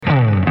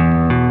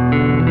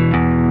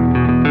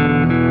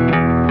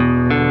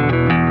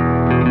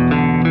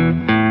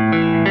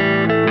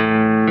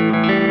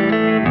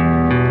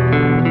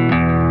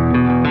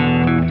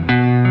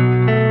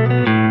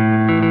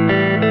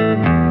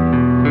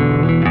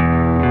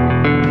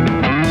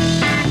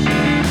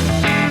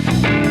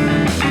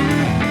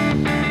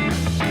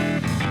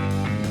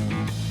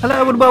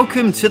Hello and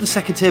welcome to the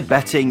Second Tier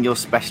Betting, your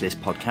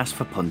specialist podcast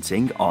for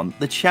punting on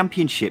the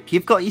Championship.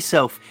 You've got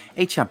yourself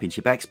a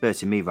Championship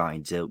expert in me,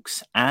 Ryan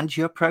Dilks, and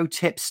your pro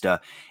tipster.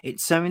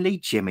 It's only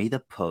Jimmy the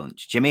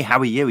Punch. Jimmy, how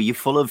are you? Are you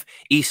full of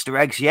Easter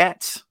eggs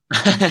yet?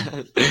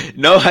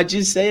 No, I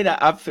just say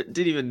that. I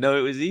didn't even know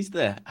it was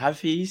Easter.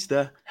 Happy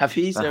Easter.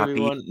 Happy Easter, Happy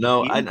everyone.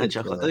 No, I you, ain't had good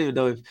chocolate. I sir. don't even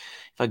know if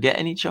I get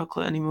any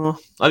chocolate anymore.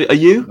 Are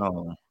you?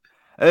 Oh.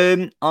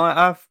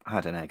 I've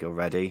had an egg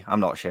already.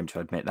 I'm not ashamed to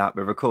admit that.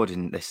 We're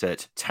recording this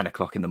at 10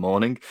 o'clock in the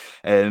morning.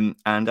 And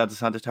I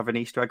decided to have an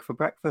Easter egg for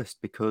breakfast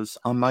because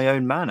I'm my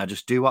own man. I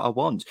just do what I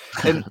want.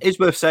 It's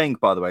worth saying,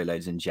 by the way,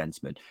 ladies and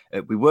gentlemen,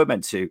 we were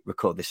meant to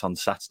record this on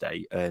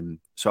Saturday.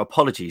 So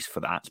apologies for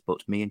that,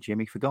 but me and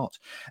Jimmy forgot.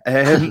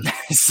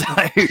 So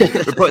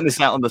we're putting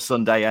this out on the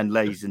Sunday. And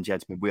ladies and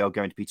gentlemen, we are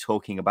going to be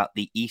talking about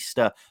the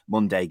Easter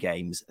Monday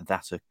games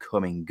that are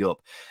coming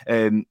up.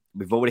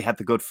 We've already had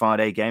the Good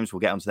Friday games. We'll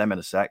get onto them in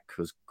a sec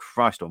because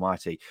Christ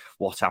almighty,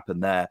 what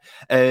happened there?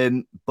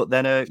 But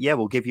then,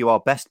 we'll give you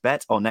our best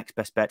bet, our next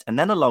best bet, and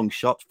then a long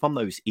shot from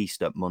those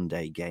Easter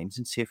Monday games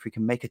and see if we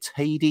can make a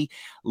tidy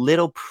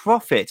little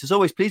profit. As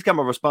always, please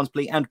gamble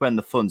responsibly and when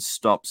the fun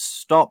stops,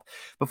 stop.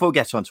 Before we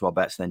get on to our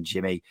bets then,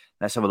 Jimmy,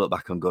 let's have a look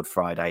back on Good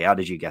Friday. How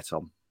did you get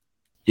on?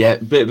 Yeah,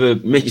 bit of a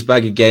mixed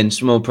bag again.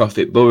 Small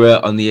profit.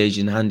 Borough on the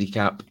Asian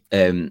handicap.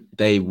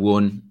 They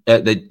won.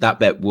 That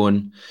bet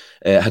won.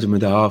 Had them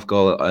with a half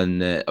goal,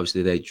 and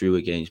obviously they drew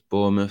against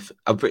Bournemouth.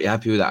 I'm pretty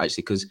happy with that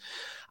actually because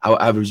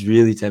I was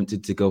really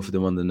tempted to go for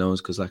them on the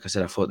nose because, like I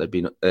said, I thought they'd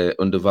been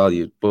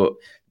undervalued, but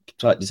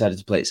decided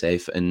to play it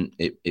safe, and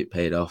it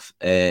paid off.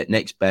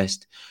 Next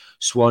best,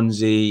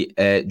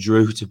 Swansea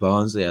drew to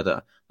Barnsley.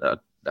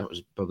 That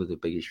was probably the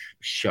biggest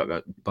shock.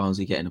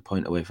 Barnsley getting a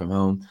point away from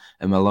home.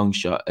 And my long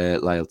shot,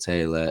 Lyle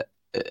Taylor,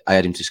 I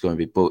had him to score a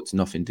bit, but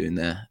nothing doing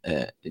there.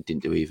 It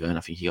didn't do either, and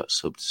I think he got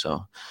subbed. So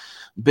a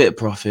bit of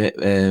profit,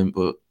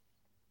 but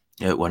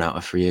 1 out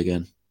of 3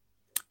 again.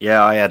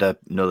 Yeah, I had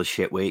another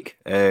shit week.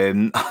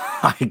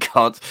 I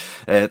got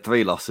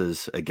 3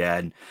 losses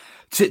again.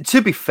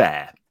 To be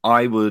fair,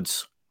 I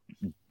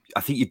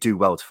think you'd do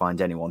well to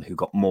find anyone who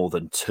got more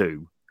than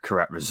 2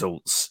 correct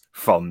results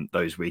from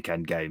those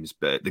weekend games,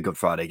 but the Good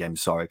Friday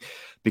games, sorry,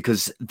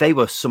 because they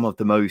were some of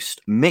the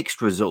most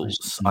mixed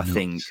results I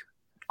think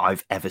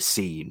I've ever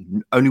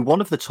seen. Only one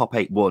of the top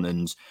 8 won,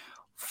 and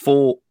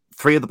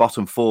 3 of the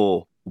bottom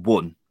 4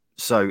 won.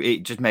 So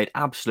it just made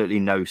absolutely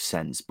no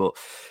sense. But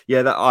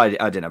yeah, I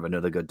didn't have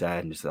another good day,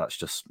 and that's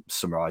just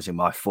summarising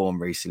my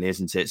form recently,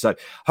 isn't it? So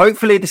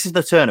hopefully this is the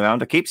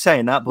turnaround. I keep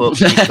saying that,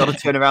 but it's got to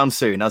turn around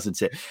soon,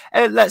 hasn't it?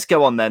 Let's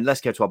go on then.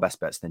 Let's go to our best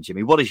bets then,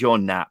 Jimmy. What is your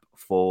nap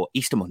for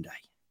Easter Monday?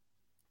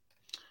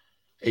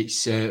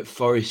 It's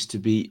Forest to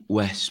beat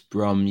West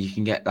Brom. You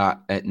can get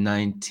that at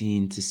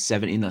 19 to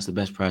 17. That's the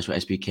best price for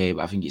SBK,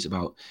 but I think it's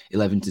about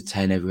 11 to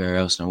 10 everywhere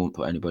else, and I won't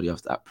put anybody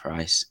off that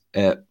price.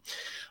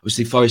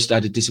 Obviously, Forest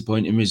had a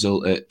disappointing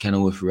result at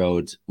Kenilworth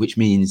Road, which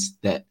means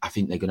that I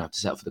think they're going to have to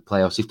settle for the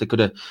playoffs. If they could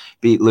have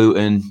beat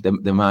Luton,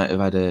 they might have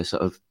had a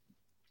sort of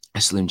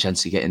a slim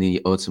chance of getting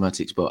the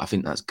automatics, but I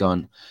think that's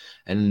gone.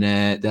 And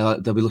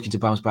they'll be looking to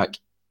bounce back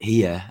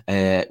here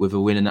with a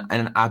win,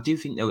 and I do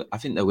think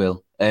they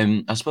will.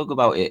 I spoke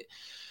about it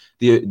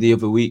the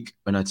other week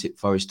when I tipped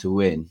Forest to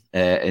win,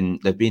 and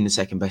they've been the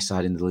second best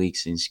side in the league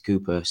since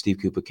Steve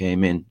Cooper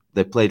came in.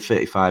 They've played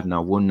 35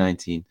 now, won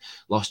 19,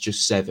 lost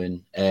just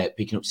 7,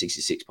 picking up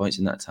 66 points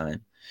in that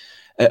time.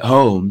 At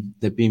home,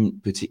 they've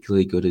been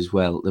particularly good as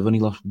well. They've only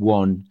lost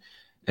 1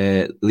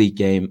 league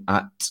game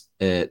at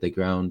the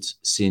ground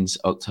since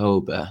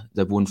October.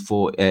 They've won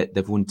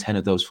 10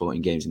 of those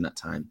 14 games in that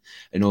time,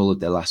 and all of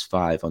their last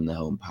 5 on the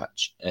home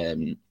patch.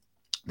 The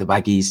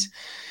Baggies,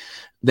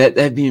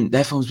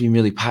 their form's been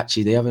really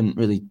patchy. They haven't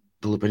really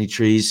pulled up any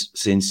trees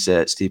since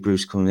Steve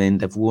Bruce coming in.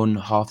 They've won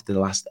half of the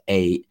last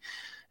 8,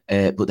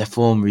 but their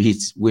form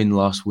reads win,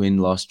 loss,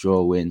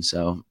 draw, win.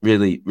 So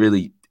really,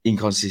 really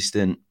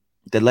inconsistent.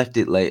 They left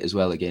it late as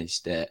well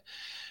against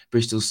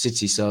Bristol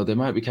City, so they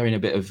might be carrying a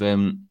bit of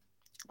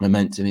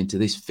momentum into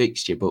this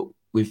fixture. But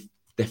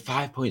they're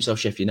 5 points off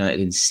Sheffield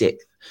United in 6th,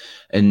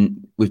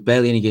 and with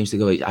barely any games to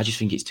go, I just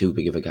think it's too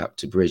big of a gap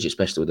to bridge,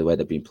 especially with the way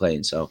they've been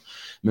playing. So,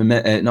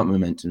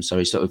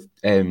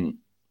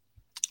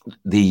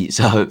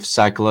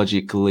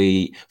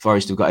 psychologically,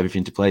 Forest have got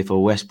everything to play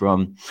for. West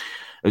Brom,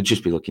 I'd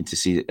just be looking to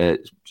see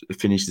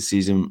finish the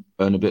season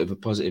on a bit of a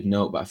positive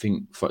note, but I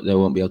think they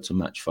won't be able to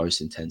match Forest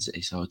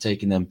intensity. So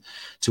taking them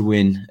to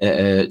win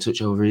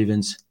touch over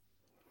evens.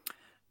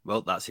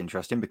 Well, that's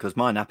interesting because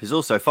my nap is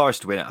also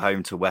Forest to win at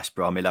home to West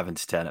Brom, 11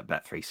 to 10 at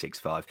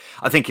Bet365.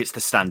 I think it's the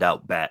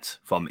standout bet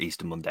from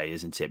Easter Monday,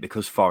 isn't it?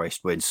 Because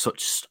Forest were in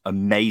such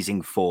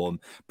amazing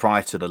form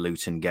prior to the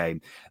Luton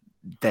game.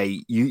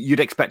 You'd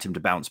expect him to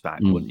bounce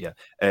back, wouldn't you?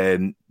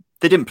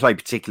 They didn't play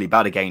particularly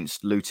bad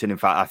against Luton. In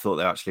fact, I thought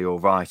they were actually all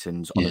right.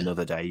 And on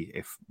another day,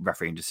 if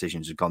refereeing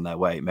decisions had gone their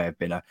way, it may have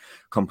been a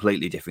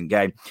completely different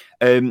game.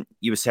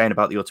 You were saying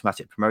about the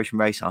automatic promotion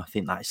race. I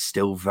think that is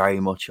still very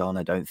much on.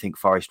 I don't think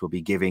Forest will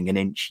be giving an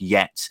inch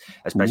yet,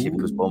 especially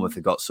because Bournemouth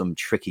have got some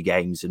tricky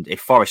games. And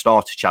if Forest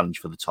are to challenge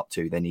for the top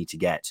two, they need to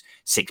get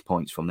 6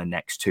 points from the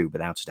next two,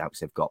 without a doubt, because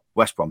they've got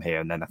West Brom here,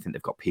 and then I think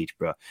they've got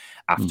Peterborough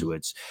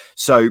afterwards.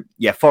 So,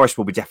 yeah, Forest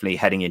will be definitely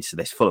heading into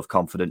this full of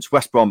confidence.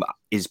 West Brom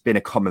has been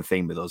a common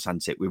theme with us,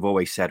 hasn't it? We've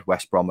always said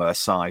West Brom are a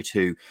side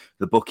who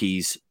the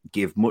bookies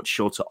give much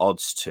shorter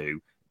odds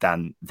to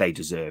than they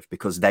deserve,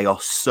 because they are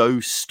so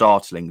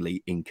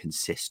startlingly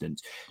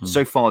inconsistent.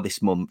 So far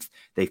this month,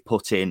 they've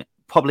put in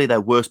probably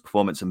their worst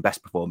performance and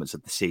best performance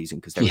of the season,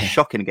 because they were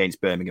shocking against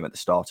Birmingham at the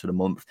start of the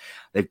month.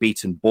 They've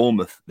beaten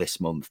Bournemouth this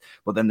month,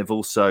 but then they've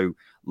also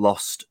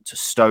lost to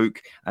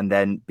Stoke and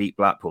then beat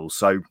Blackpool.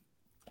 So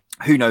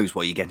who knows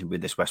what you're getting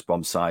with this West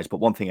Brom side, but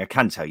one thing I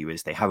can tell you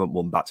is they haven't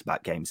won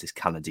back-to-back games this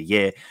calendar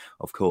year.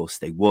 Of course,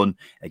 they won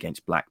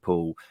against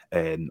Blackpool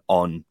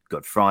on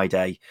Good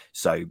Friday,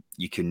 so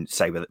you can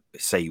say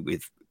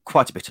with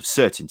quite a bit of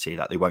certainty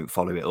that they won't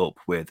follow it up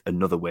with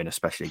another win,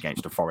 especially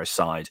against a Forest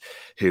side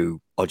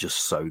who are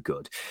just so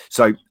good.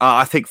 So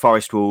I think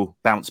Forest will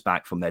bounce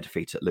back from their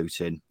defeat at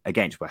Luton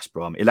against West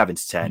Brom.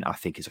 11-10, I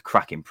think, is a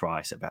cracking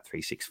price at about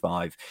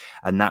 365.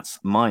 And that's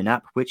my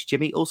nap, which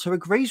Jimmy also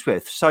agrees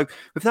with. So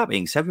with that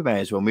being said, we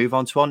may as well move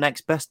on to our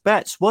next best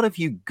bets. What have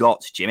you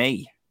got,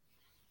 Jimmy?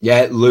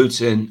 Yeah,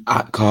 Luton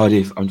at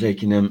Cardiff. I'm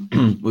taking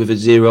them with a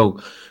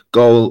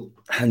 0-goal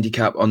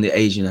handicap on the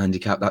Asian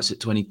handicap. That's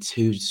at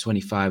 22 to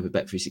 25 with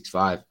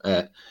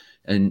Bet365.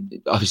 And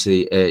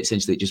obviously,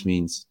 essentially, it just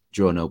means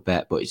draw no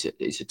bet, but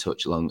it's a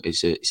touch long.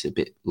 It's a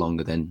bit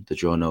longer than the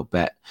draw no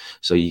bet.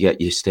 So you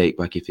get your stake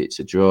back if it's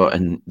a draw,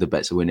 and the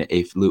bet's a winner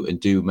if Luton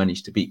do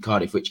manage to beat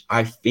Cardiff, which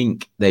I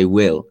think they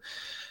will.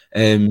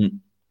 They're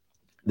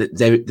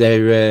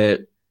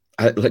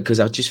because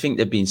I just think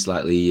they're being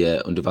slightly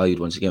undervalued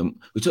once again.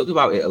 We talked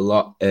about it a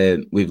lot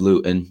with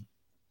Luton.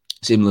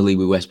 Similarly,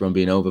 with West Brom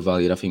being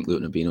overvalued, I think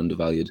Luton have been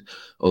undervalued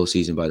all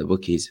season by the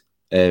bookies.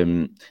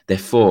 They're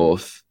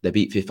fourth. They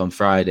beat fifth on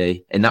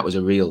Friday, and that was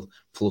a real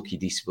plucky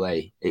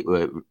display. It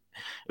were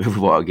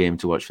what a game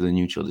to watch for the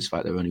neutral,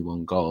 despite their only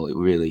one goal. It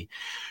really,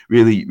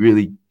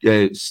 really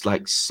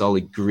like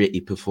solid,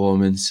 gritty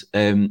performance.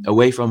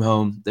 Away from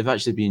home, they've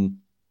actually been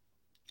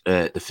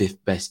the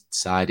fifth best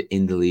side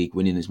in the league,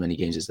 winning as many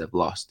games as they've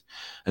lost,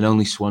 and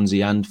only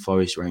Swansea and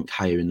Forest rank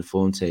higher in the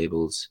form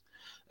tables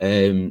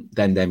than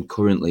them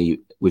currently,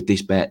 with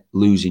this bet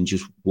losing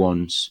just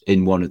once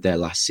in one of their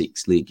last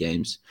 6 league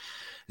games.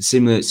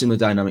 Similar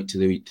dynamic to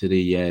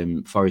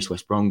the Forest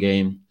West Brom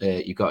game.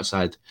 You've got a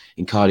side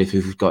in Cardiff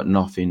who've got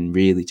nothing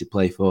really to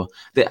play for.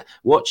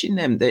 Watching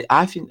them,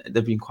 I think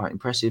they've been quite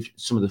impressive.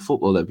 Some of the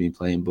football they've been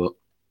playing, but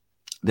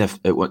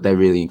they're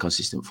really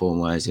inconsistent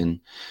form-wise. And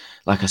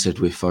like I said,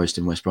 with Forest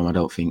and West Brom, I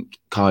don't think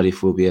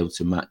Cardiff will be able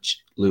to match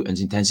Luton's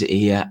intensity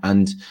here.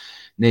 And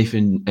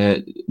Nathan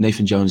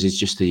Jones is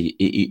just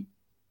he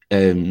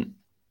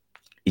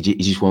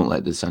just won't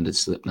let the standards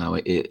slip now.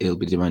 He'll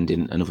be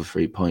demanding another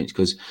 3 points,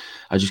 because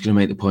I'm just going to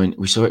make the point.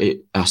 I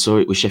saw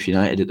it with Sheffield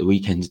United at the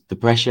weekend. The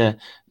pressure,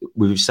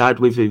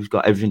 we've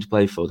got everything to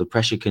play for. The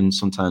pressure can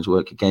sometimes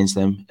work against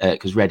them,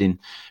 because Reading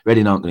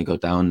aren't going to go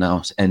down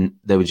now. And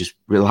they were just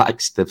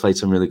relaxed. They played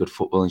some really good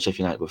football, and Sheffield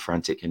United were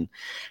frantic and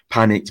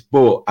panicked.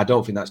 But I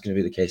don't think that's going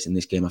to be the case in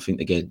this game. I think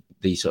the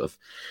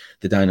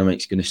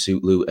dynamics going to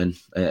suit Luton,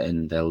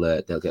 and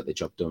they'll get the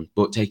job done.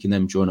 But taking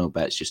them draw no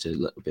bets, just a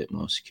little bit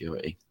more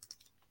security.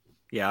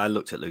 Yeah, I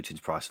looked at Luton's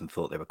price and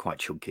thought they were quite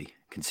chunky,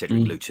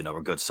 considering Luton are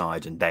a good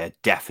side, and they are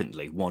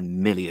definitely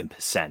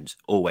 1,000,000%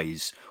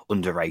 always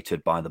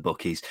underrated by the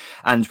bookies.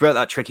 And we're at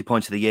that tricky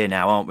point of the year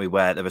now, aren't we,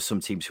 where there are some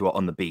teams who are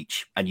on the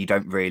beach and you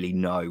don't really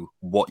know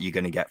what you're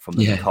going to get from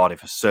them. Yeah.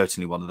 Cardiff are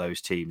certainly one of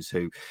those teams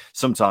who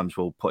sometimes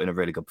will put in a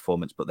really good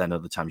performance, but then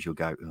other times you'll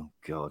go, oh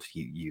God,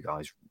 you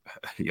guys,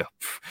 you're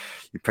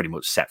pretty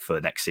much set for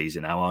next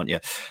season now, aren't you?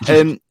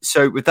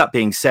 So with that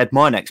being said,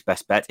 my next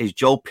best bet is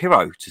Joel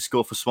Pirro to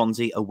score for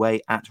Swansea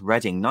away at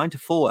Reading,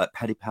 9-4 at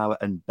Paddy Power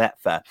and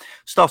Betfair.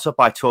 Start off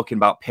by talking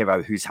about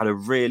Pirro, who's had a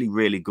really,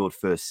 really good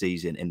first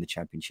season in the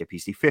Championship.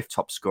 He's the 5th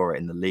top scorer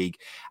in the league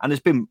and has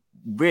been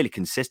really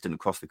consistent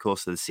across the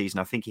course of the season.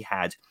 I think he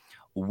had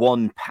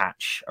one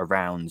patch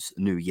around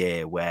New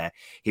Year where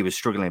he was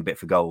struggling a bit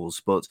for goals,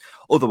 but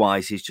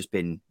otherwise he's just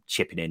been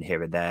chipping in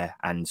here and there,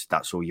 and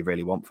that's all you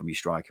really want from your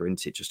striker,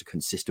 isn't it? Just a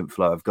consistent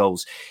flow of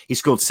goals. He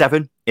scored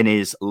 7 in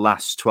his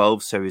last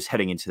 12, so he's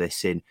heading into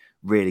this in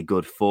really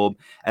good form.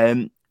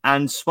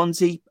 And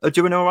Swansea are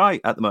doing all right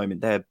at the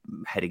moment. They're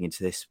heading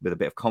into this with a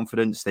bit of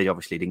confidence. They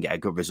obviously didn't get a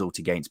good result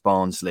against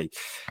Barnsley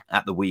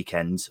at the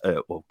weekend.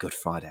 Good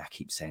Friday. I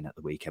keep saying at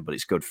the weekend, but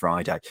it's Good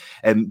Friday.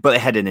 But they're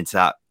heading into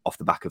that off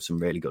the back of some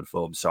really good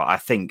form. So I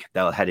think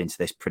they'll head into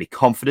this pretty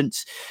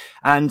confident,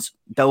 and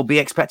they'll be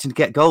expecting to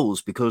get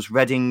goals, because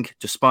Reading,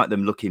 despite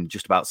them looking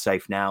just about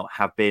safe now,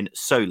 have been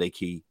so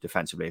leaky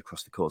defensively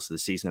across the course of the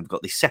season. They've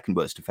got the 2nd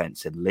worst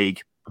defence in the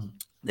league.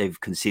 They've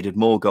conceded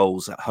more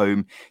goals at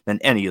home than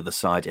any other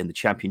side in the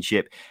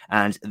Championship.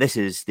 And this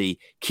is the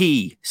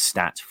key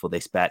stat for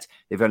this bet.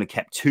 They've only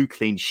kept 2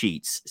 clean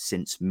sheets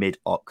since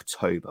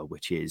mid-October,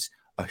 which is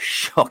a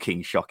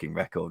shocking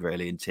record,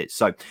 really, isn't it?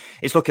 So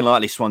it's looking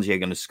likely Swansea are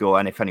going to score.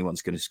 And if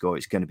anyone's going to score,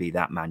 it's going to be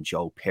that man,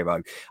 Joel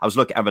Pirro. I was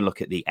having a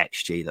look at the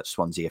XG that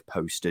Swansea have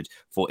posted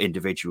for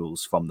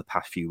individuals from the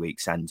past few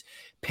weeks. And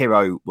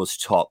Pirro was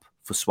top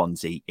for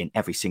Swansea in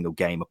every single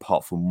game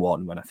apart from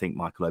one, when I think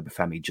Michael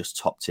Obafemi just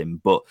topped him.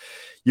 But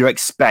you're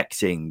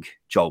expecting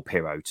Joel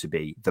Pirro to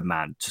be the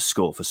man to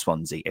score for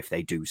Swansea if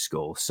they do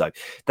score. So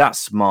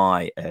that's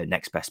my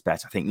next best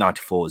bet. I think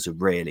 94 is a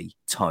really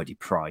tidy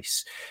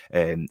price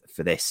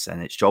for this,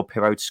 and it's Joel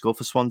Pirro to score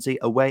for Swansea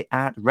away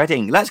at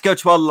Reading. Let's go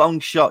to our long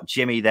shot,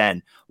 Jimmy,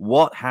 then.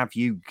 What have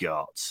you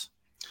got?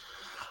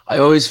 I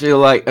always feel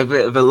like a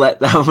bit of a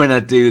letdown when I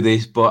do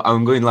this, but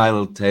I'm going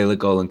Lyle Taylor,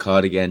 goal and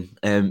card again.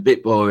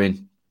 Bit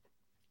boring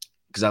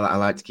because I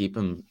like to keep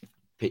them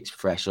picks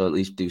fresh, or at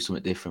least do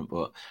something different.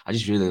 But I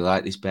just really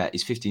like this bet.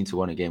 It's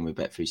 15-1 again with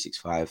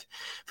Bet365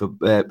 for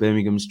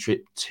Birmingham's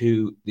trip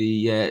to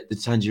the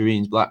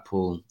Tangerines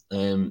Blackpool,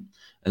 and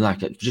like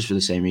just for the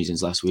same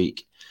reasons last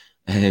week.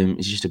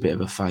 He's just a bit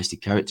of a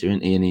feisty character,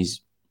 isn't he? And his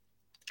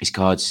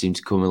cards seem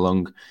to come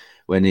along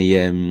when he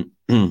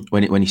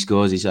when he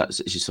scores. He's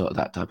just sort of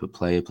that type of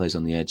player, plays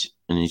on the edge,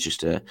 and he's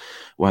just a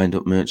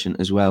wind-up merchant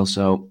as well.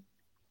 So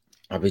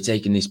I'll be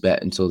taking this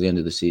bet until the end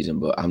of the season,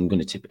 but I'm going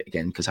to tip it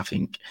again because I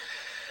think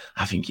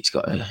it's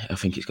got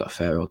a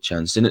fair old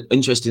chance. And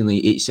interestingly,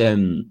 it's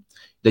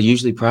they're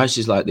usually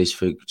prices like this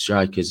for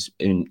strikers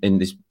in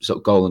this sort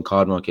of goal and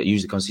card market,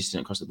 usually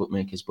consistent across the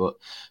bookmakers. But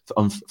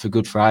for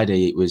Good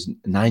Friday, it was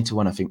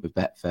 9-1, I think, with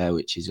Betfair,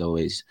 which is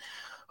always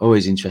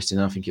interesting.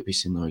 I think it'll be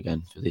similar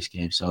again for this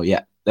game. So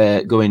yeah,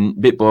 going a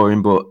bit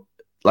boring, but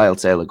Lyle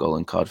Taylor goal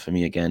and card for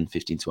me again,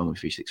 15-1 with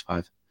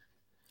 365.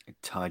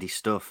 Tidy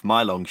stuff.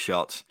 My long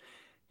shot,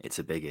 it's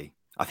a biggie.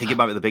 I think it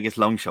might be the biggest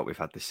long shot we've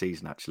had this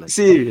season, actually.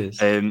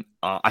 Serious?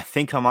 I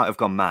think I might have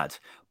gone mad,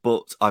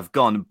 but I've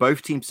gone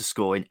both teams to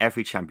score in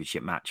every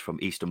Championship match from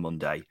Easter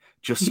Monday,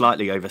 just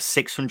slightly over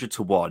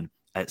 600-1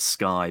 at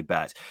Sky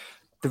Bet.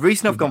 The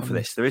reason I've gone for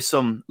this, there is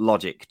some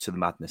logic to the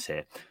madness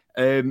here.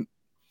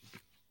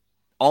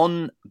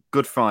 On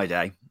Good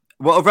Friday,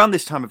 well, around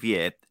this time of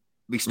year,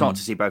 we start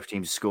to see both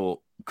teams score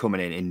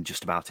coming in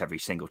just about every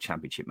single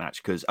Championship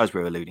match, because as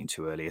we were alluding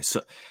to earlier,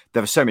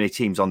 there are so many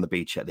teams on the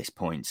beach at this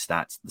point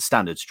that the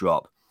standards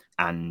drop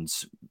and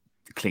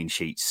clean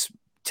sheets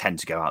tend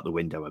to go out the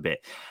window a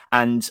bit.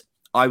 And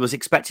I was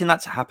expecting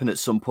that to happen at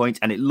some point,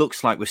 and it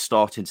looks like we're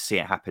starting to see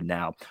it happen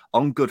now.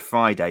 On Good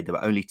Friday, there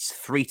were only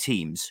 3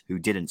 teams who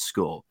didn't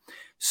score.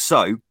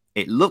 So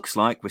it looks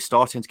like we're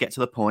starting to get to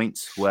the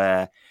point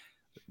where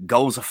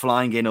goals are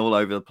flying in all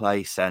over the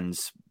place and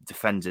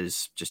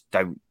defenders just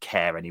don't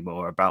care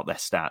anymore about their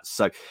stats.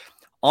 So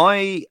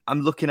I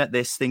am looking at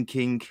this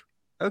thinking,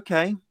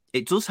 okay,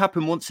 it does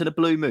happen once in a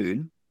blue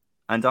moon,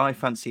 and I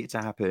fancy it to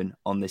happen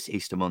on this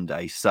Easter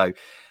Monday. So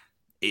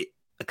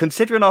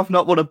considering I've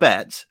not won a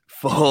bet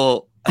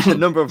for a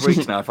number of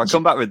weeks now, if I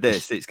come back with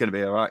this, it's going to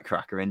be a right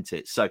cracker, isn't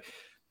it? So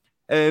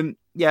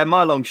yeah,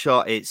 my long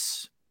shot,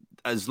 it's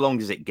as long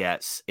as it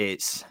gets.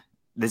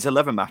 There's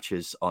 11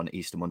 matches on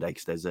Easter Monday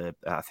because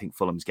I think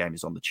Fulham's game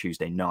is on the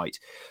Tuesday night.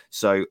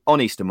 So on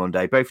Easter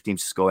Monday, both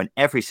teams score in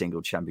every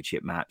single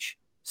Championship match,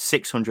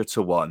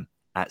 600-1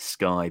 at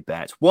Sky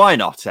Bet. Why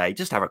not, eh?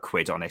 Just have a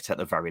quid on it at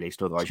the very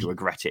least, otherwise you'll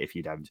regret it if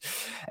you don't.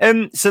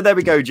 So there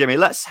we go, Jimmy.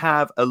 Let's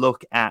have a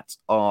look at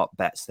our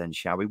bets then,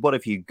 shall we? What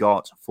have you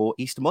got for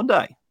Easter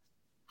Monday?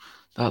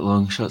 That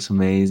long shot's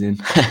amazing.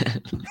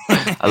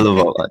 I love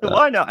all like that.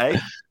 Why not, eh?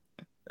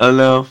 I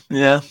know,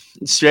 yeah.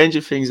 Stranger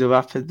things have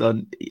happened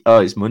on... Oh,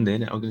 it's Monday,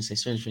 isn't it? I'm going to say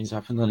stranger things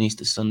have happened on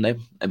Easter Sunday.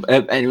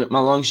 Anyway,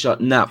 my long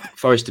shot, Nap,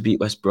 Forest to beat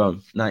West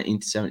Brom,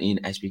 19-17,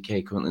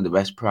 SBK, currently the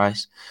best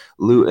price.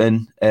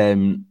 Luton,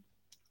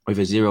 with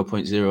a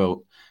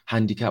 0.0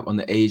 handicap on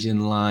the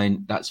Asian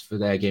line. That's for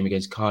their game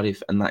against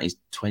Cardiff, and that is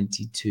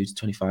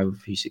 22-25 with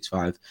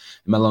 365. And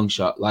my long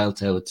shot, Lyle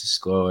Taylor to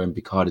score and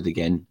be carded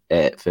again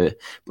for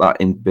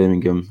in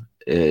Birmingham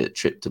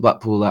trip to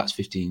Blackpool. That's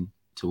 15-1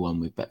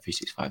 with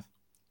Bet365.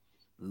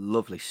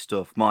 Lovely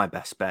stuff. My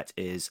best bet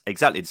is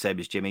exactly the same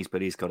as Jimmy's,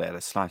 but he's got it at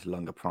a slightly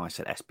longer price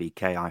at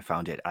SBK. I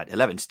found it at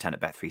 11-10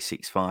 at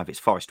Bet365. It's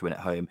Forest to win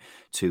at home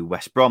to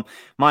West Brom.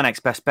 My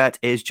next best bet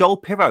is Joel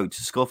Pirro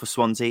to score for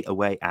Swansea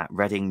away at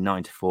Reading,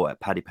 9-4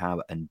 at Paddy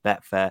Power and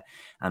Betfair.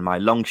 And my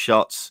long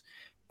shots,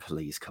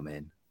 please come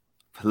in.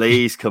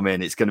 Please come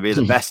in. It's going to be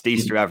the best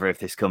Easter ever if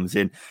this comes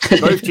in.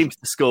 Both teams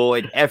to score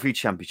in every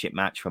Championship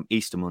match from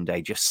Easter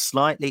Monday, just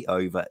slightly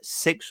over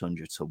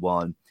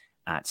 600-1.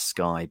 At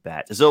Sky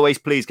Bet. As always,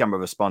 please gamble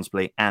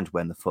responsibly, and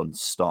when the fun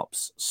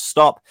stops,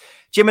 stop.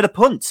 Jimmy the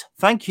Punt,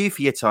 thank you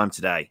for your time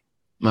today.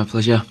 My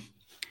pleasure.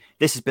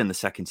 This has been the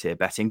Second Tier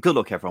Betting. Good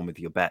luck, everyone, with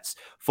your bets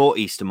for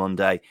Easter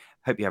Monday.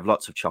 Hope you have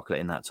lots of chocolate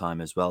in that time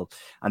as well.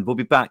 And we'll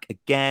be back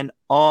again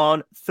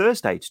on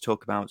Thursday to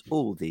talk about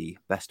all the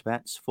best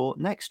bets for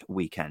next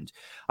weekend.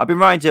 I've been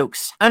Ryan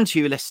Dilks, and to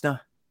you,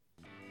 listener,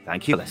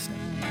 thank you for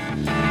listening.